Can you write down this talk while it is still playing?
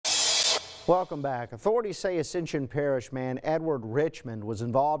Welcome back. Authorities say Ascension Parish man Edward Richmond was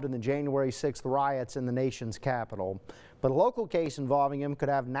involved in the January 6th riots in the nation's capital. But a local case involving him could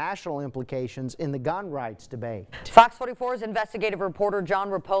have national implications in the gun rights debate. Fox 44's investigative reporter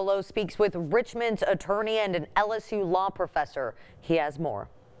John Rapolo speaks with Richmond's attorney and an LSU law professor. He has more.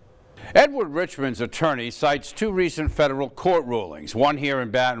 Edward Richmond's attorney cites two recent federal court rulings, one here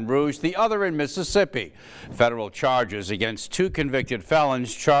in Baton Rouge, the other in Mississippi. Federal charges against two convicted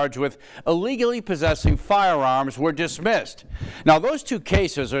felons charged with illegally possessing firearms were dismissed. Now, those two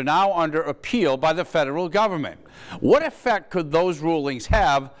cases are now under appeal by the federal government. What effect could those rulings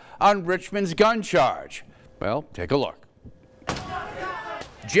have on Richmond's gun charge? Well, take a look.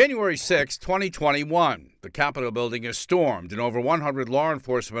 January 6, 2021. The Capitol building is stormed and over 100 law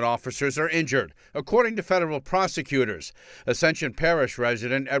enforcement officers are injured, according to federal prosecutors. Ascension Parish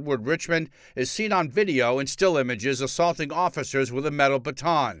resident Edward Richmond is seen on video and still images assaulting officers with a metal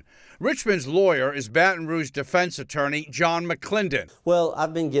baton. Richmond's lawyer is Baton Rouge defense attorney John McClendon. Well,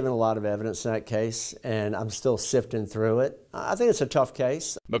 I've been given a lot of evidence in that case, and I'm still sifting through it. I think it's a tough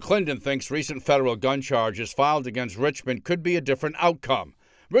case. McClendon thinks recent federal gun charges filed against Richmond could be a different outcome.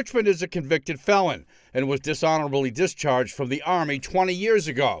 Richmond is a convicted felon and was dishonorably discharged from the Army 20 years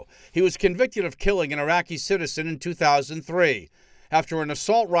ago. He was convicted of killing an Iraqi citizen in 2003. After an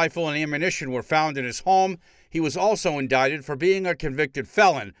assault rifle and ammunition were found in his home, he was also indicted for being a convicted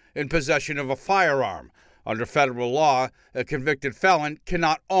felon in possession of a firearm. Under federal law, a convicted felon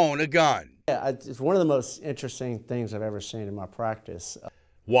cannot own a gun. Yeah, it's one of the most interesting things I've ever seen in my practice.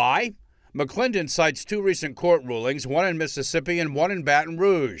 Why? McClendon cites two recent court rulings, one in Mississippi and one in Baton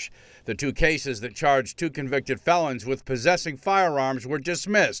Rouge. The two cases that charged two convicted felons with possessing firearms were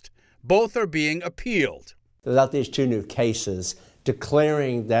dismissed. Both are being appealed. Without these two new cases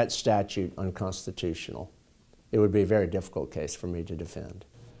declaring that statute unconstitutional, it would be a very difficult case for me to defend.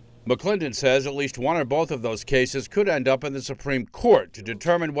 McClendon says at least one or both of those cases could end up in the Supreme Court to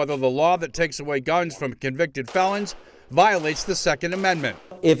determine whether the law that takes away guns from convicted felons violates the Second Amendment.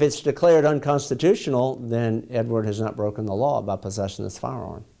 If it's declared unconstitutional, then Edward has not broken the law by possessing this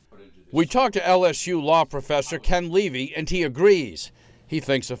firearm. We talked to LSU law professor Ken Levy, and he agrees. He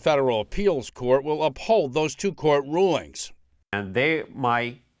thinks a federal appeals court will uphold those two court rulings. And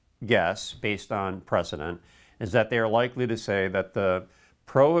my guess, based on precedent, is that they are likely to say that the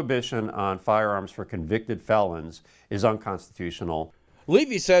prohibition on firearms for convicted felons is unconstitutional.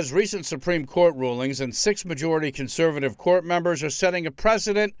 Levy says recent Supreme Court rulings and 6 majority conservative court members are setting a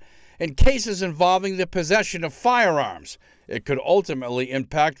precedent in cases involving the possession of firearms. It could ultimately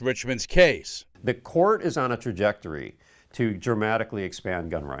impact Richmond's case. The court is on a trajectory to dramatically expand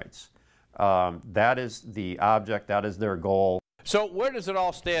gun rights. That is the object, that is their goal. So where does it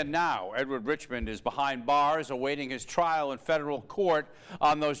all stand now? Edward Richmond is behind bars awaiting his trial in federal court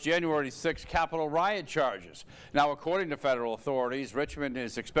on those January 6 Capitol riot charges. Now, according to federal authorities, Richmond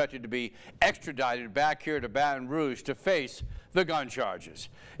is expected to be extradited back here to Baton Rouge to face the gun charges.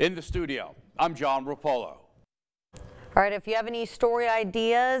 In the studio, I'm John Rapolo. All right, if you have any story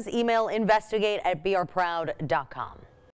ideas, email investigate@brproud.com.